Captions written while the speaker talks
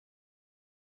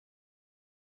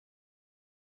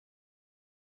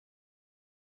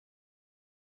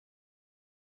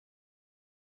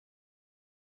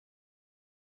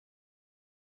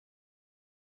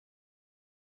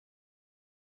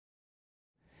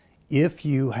If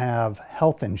you have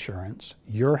health insurance,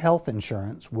 your health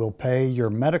insurance will pay your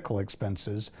medical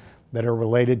expenses that are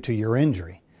related to your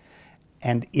injury.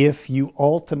 And if you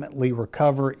ultimately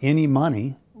recover any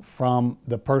money from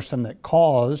the person that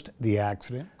caused the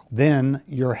accident, then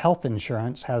your health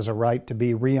insurance has a right to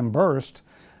be reimbursed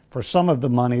for some of the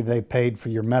money they paid for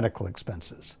your medical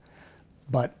expenses.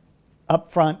 But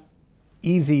upfront,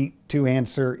 easy to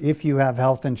answer. If you have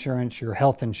health insurance, your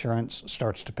health insurance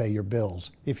starts to pay your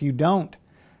bills. If you don't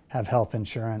have health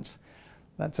insurance,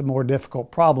 that's a more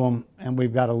difficult problem, and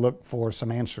we've got to look for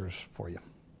some answers for you.